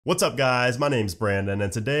What's up guys, my name's Brandon,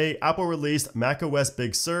 and today Apple released macOS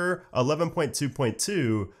Big Sur 11.2.2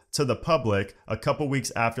 to the public a couple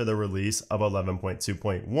weeks after the release of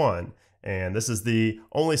 11.2.1. And this is the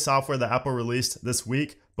only software that Apple released this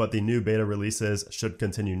week, but the new beta releases should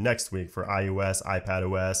continue next week for iOS,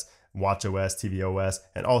 iPadOS, watchOS, tvOS,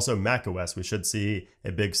 and also macOS. We should see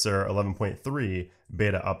a Big Sur 11.3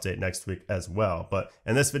 beta update next week as well. But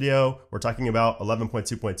in this video, we're talking about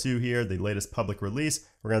 11.2.2 here, the latest public release.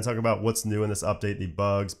 We're going to talk about what's new in this update, the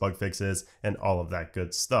bugs, bug fixes, and all of that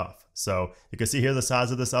good stuff. So you can see here the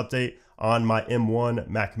size of this update on my M1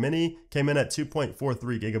 Mac Mini came in at 2.43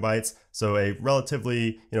 gigabytes. So a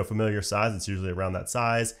relatively, familiar size. It's usually around that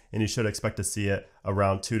size, and you should expect to see it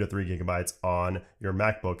around 2 to 3 gigabytes on your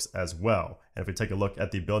MacBooks as well. And if we take a look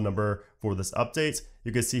at the build number for this update,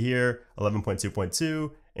 you can see here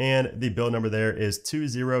 11.2.2, and the build number there is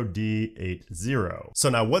 20D80. So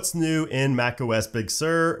now what's new in macOS Big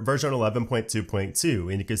Sur version 11.2.2?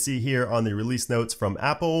 And you can see here on the release notes from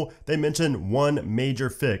Apple, they mentioned one major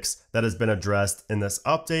fix that has been addressed in this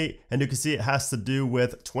update, and you can see it has to do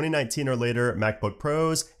with 2019 or later MacBook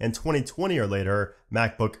Pros and 2020 or later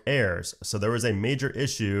MacBook Airs. So there was a major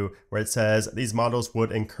issue where it says these models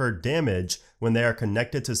would incur damage when they are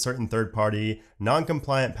connected to certain third-party,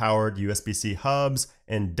 non-compliant powered USB-C hubs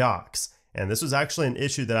and docks. And this was actually an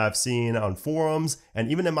issue that I've seen on forums and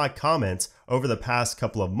even in my comments over the past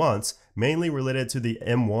couple of months, mainly related to the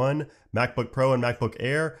M1, MacBook Pro, and MacBook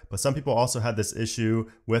Air, but some people also had this issue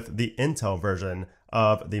with the Intel version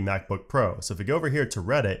of the MacBook Pro. So if you go over here to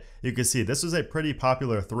Reddit, you can see this was a pretty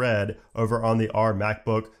popular thread over on the R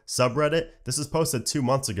MacBook subreddit. This was posted 2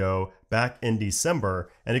 months ago, back in December,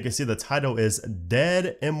 and you can see the title is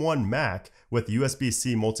Dead M1 Mac with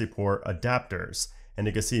USB-C multi-port adapters. And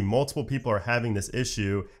you can see multiple people are having this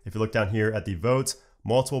issue. If you look down here at the votes,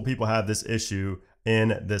 multiple people have this issue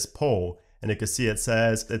in this poll. And you can see it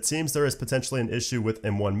says, it seems there is potentially an issue with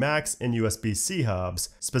M1 Macs and USB-C hubs,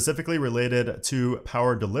 specifically related to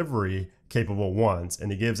power delivery capable ones.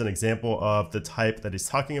 And he gives an example of the type that he's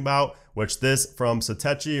talking about, which this from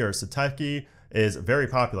Sateki is very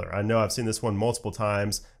popular. I know I've seen this one multiple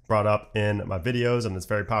times brought up in my videos, and it's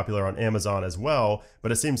very popular on Amazon as well,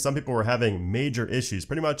 but it seems some people were having major issues,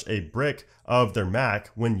 pretty much a brick of their Mac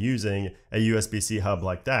when using a USB-C hub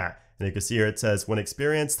like that. And you can see here it says, when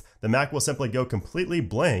experienced, the Mac will simply go completely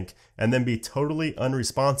blank and then be totally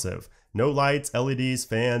unresponsive. No lights, LEDs,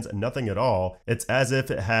 fans, nothing at all. It's as if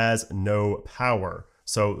it has no power.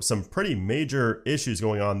 So some pretty major issues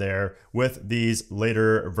going on there with these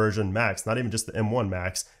later version Macs, not even just the M1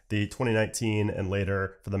 Macs, the 2019 and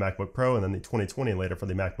later for the MacBook Pro, and then the 2020 and later for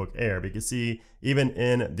the MacBook Air. But you can see even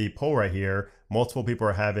in the poll right here, multiple people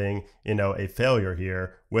are having, a failure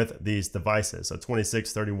here with these devices. So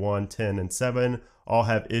 26, 31, 10, and 7 all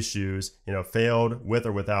have issues, failed with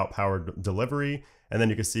or without power delivery. And then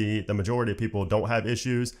you can see the majority of people don't have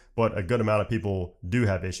issues, but a good amount of people do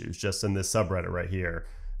have issues just in this subreddit right here.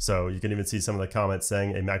 So you can even see some of the comments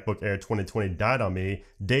saying a MacBook Air 2020 died on me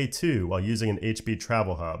day 2 while using an HP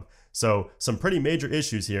travel hub. So some pretty major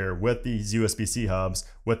issues here with these USB-C hubs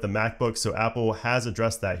with the MacBook. So Apple has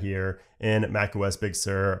addressed that here in macOS Big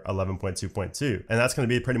Sur 11.2.2. And that's going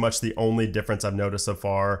to be pretty much the only difference I've noticed so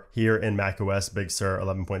far here in macOS Big Sur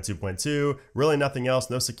 11.2.2. Really nothing else,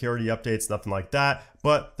 no security updates, nothing like that.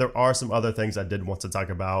 But there are some other things I did want to talk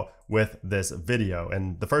about with this video.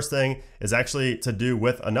 And the first thing is actually to do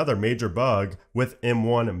with another major bug with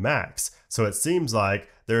M1 Macs. So it seems like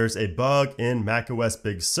there's a bug in macOS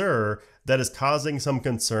Big Sur that is causing some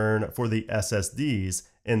concern for the SSDs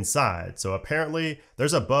inside. So apparently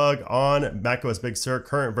there's a bug on macOS Big Sur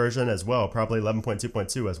current version as well, probably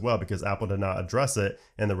 11.2.2 as well, because Apple did not address it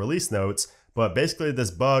in the release notes. But basically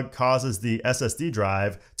this bug causes the SSD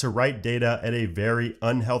drive to write data at a very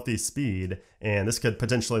unhealthy speed, and this could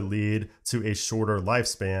potentially lead to a shorter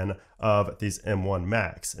lifespan of these M1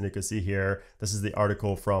 Macs. And you can see here, this is the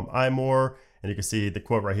article from iMore, and you can see the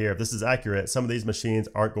quote right here. If this is accurate, some of these machines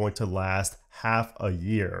aren't going to last half a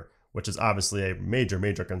year, which is obviously a major,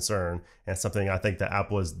 major concern, and something I think that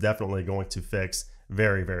Apple is definitely going to fix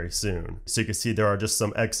very, very soon. So you can see there are just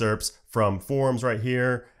some excerpts from forums right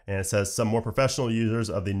here, and it says some more professional users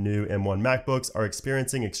of the new M1 MacBooks are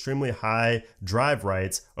experiencing extremely high drive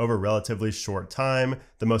writes over a relatively short time.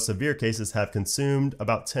 The most severe cases have consumed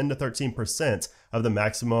about 10 to 13% of the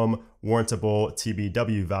maximum warrantable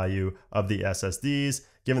TBW value of the SSDs,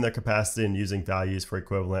 given their capacity and using values for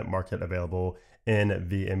equivalent market available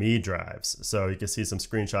NVMe drives. So you can see some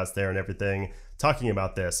screenshots there and everything talking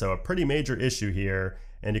about this. So a pretty major issue here.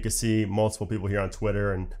 And you can see multiple people here on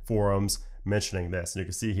Twitter and forums mentioning this. And you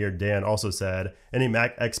can see here, Dan also said, any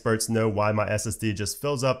Mac experts know why my SSD just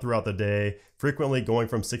fills up throughout the day, frequently going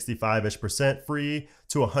from 65-ish% free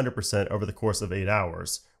to 100% over the course of 8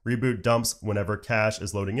 hours. Reboot dumps whenever cache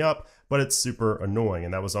is loading up, but it's super annoying.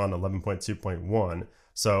 And that was on 11.2.1.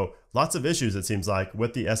 So lots of issues, it seems like,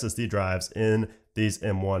 with the SSD drives in these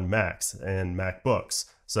M1 Macs and MacBooks.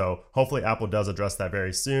 So hopefully Apple does address that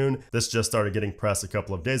very soon. This just started getting press a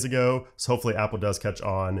couple of days ago, so hopefully Apple does catch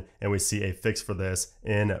on and we see a fix for this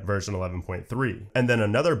in version 11.3. And then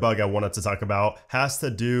another bug I wanted to talk about has to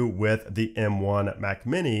do with the M1 Mac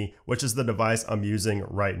Mini, which is the device I'm using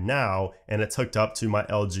right now, and it's hooked up to my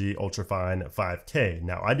LG Ultrafine 5K.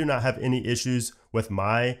 Now, I do not have any issues with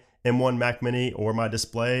my M1 Mac Mini or my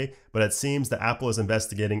display, but it seems that Apple is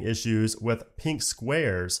investigating issues with pink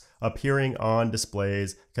squares appearing on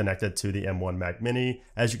displays connected to the M1 Mac Mini,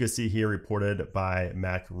 as you can see here, reported by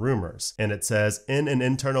Mac Rumors. And it says, in an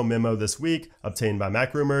internal memo this week obtained by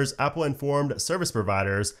Mac Rumors, Apple informed service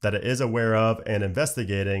providers that it is aware of and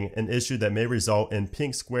investigating an issue that may result in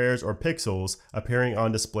pink squares or pixels appearing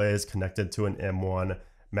on displays connected to an M1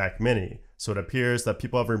 Mac Mini. So it appears that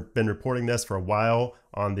people have been reporting this for a while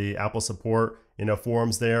on the Apple support,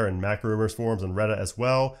 forums there, and Mac Rumors forums and Reddit as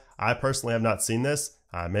well. I personally have not seen this.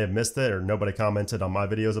 I may have missed it, or nobody commented on my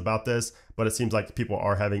videos about this, but it seems like people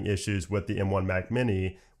are having issues with the M1 Mac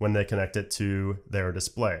Mini when they connect it to their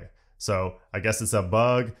display. So I guess it's a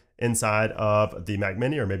bug inside of the Mac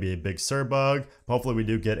Mini, or maybe a Big Sur bug. Hopefully we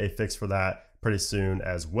do get a fix for that pretty soon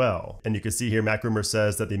as well. And you can see here, Mac Rumors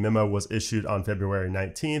says that the memo was issued on February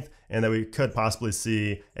 19th and that we could possibly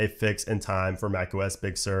see a fix in time for macOS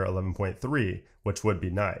Big Sur 11.3, which would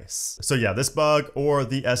be nice. So yeah, this bug or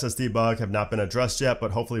the SSD bug have not been addressed yet,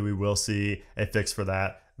 but hopefully we will see a fix for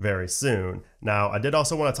that very soon. Now, I did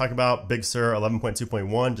also want to talk about Big Sur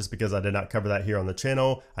 11.2.1 just because I did not cover that here on the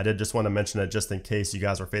channel. I did just want to mention it just in case you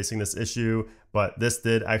guys are facing this issue, but this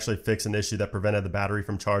did actually fix an issue that prevented the battery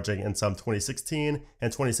from charging in some 2016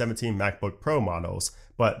 and 2017 MacBook Pro models.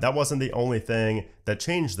 But that wasn't the only thing that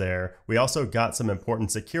changed there. We also got some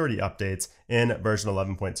important security updates in version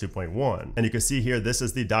 11.2.1. And you can see here, this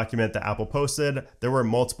is the document that Apple posted. There were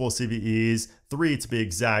multiple CVEs, 3 to be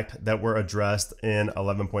exact, that were addressed in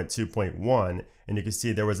 11.2.1. And you can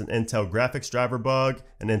see there was an Intel graphics driver bug,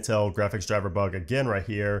 an Intel graphics driver bug again right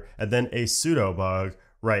here, and then a pseudo bug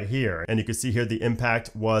right here. And you can see here the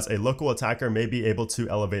impact was a local attacker may be able to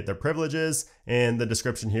elevate their privileges, and the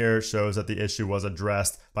description here shows that the issue was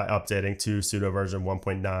addressed by updating to pseudo version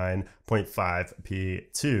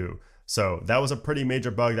 1.9.5p2. So that was a pretty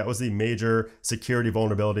major bug. That was the major security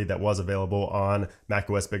vulnerability that was available on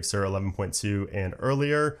macOS Big Sur 11.2 and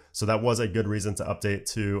earlier. So that was a good reason to update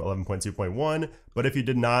to 11.2.1. But if you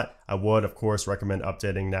did not, I would of course recommend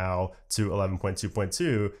updating now to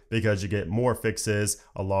 11.2.2 because you get more fixes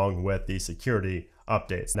along with the security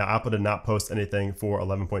updates. Now, Apple did not post anything for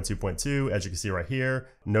 11.2.2, as you can see right here.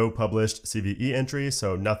 No published CVE entry,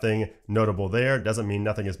 so nothing notable there. Doesn't mean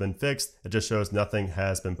nothing has been fixed. It just shows nothing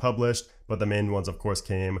has been published, but the main ones, of course,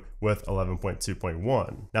 came with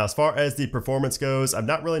 11.2.1. Now, as far as the performance goes, I've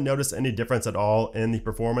not really noticed any difference at all in the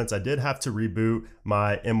performance. I did have to reboot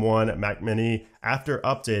my M1 Mac Mini after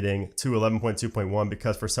updating to 11.2.1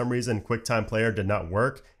 because for some reason QuickTime Player did not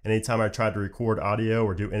work. Anytime I tried to record audio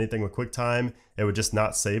or do anything with QuickTime, it would just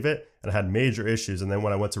not save it, and I had major issues. And then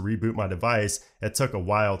when I went to reboot my device, it took a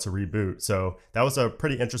while to reboot. So that was a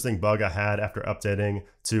pretty interesting bug I had after updating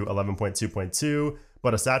to 11.2.2.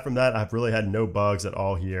 But aside from that, I've really had no bugs at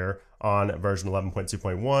all here on version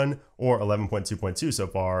 11.2.1 or 11.2.2 so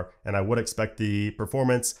far, and I would expect the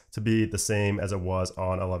performance to be the same as it was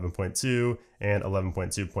on 11.2 and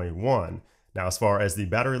 11.2.1. Now, as far as the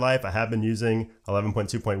battery life, I have been using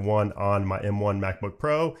 11.2.1 on my M1 MacBook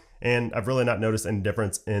Pro, and I've really not noticed any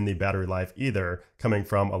difference in the battery life either coming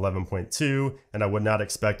from 11.2, and I would not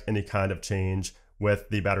expect any kind of change with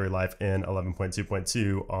the battery life in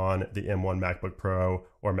 11.2.2 on the M1 MacBook Pro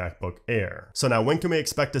or MacBook Air. So now when can we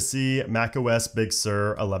expect to see macOS Big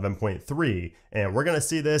Sur 11.3? And we're gonna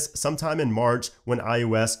see this sometime in March when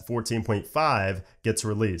iOS 14.5 gets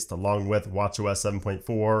released, along with watchOS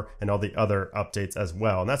 7.4 and all the other updates as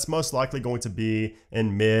well. And that's most likely going to be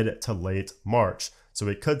in mid to late March. So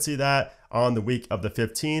we could see that on the week of the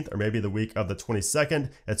 15th or maybe the week of the 22nd.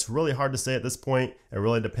 It's really hard to say at this point. It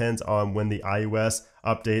really depends on when the iOS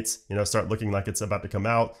updates, start looking like it's about to come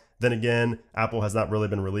out. Then again, Apple has not really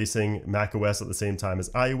been releasing macOS at the same time as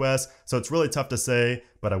iOS, so it's really tough to say,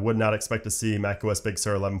 but I would not expect to see macOS Big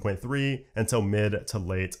Sur 11.3 until mid to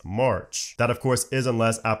late March. That of course is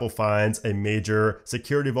unless Apple finds a major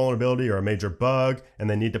security vulnerability or a major bug and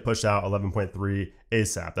they need to push out 11.3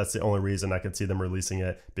 ASAP. That's the only reason I could see them releasing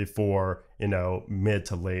it before, mid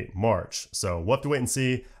to late March. So we'll have to wait and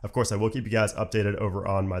see. Of course, I will keep you guys updated over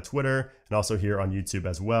on my Twitter and also here on YouTube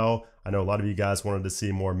as well. I know a lot of you guys wanted to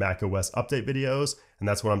see more macOS update videos, and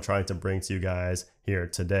that's what I'm trying to bring to you guys here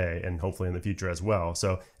today and hopefully in the future as well.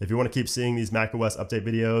 So if you want to keep seeing these macOS update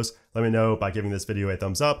videos, let me know by giving this video a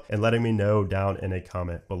thumbs up and letting me know down in a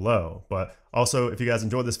comment below. But also, if you guys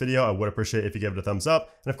enjoyed this video, I would appreciate if you give it a thumbs up.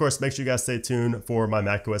 And of course, make sure you guys stay tuned for my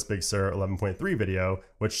macOS Big Sur 11.3 video,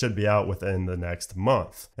 which should be out within the next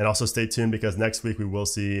month. And also stay tuned because next week we will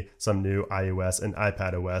see some new iOS and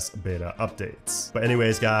iPadOS beta updates. But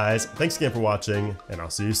anyways, guys, thanks again for watching, and I'll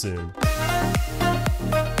see you soon.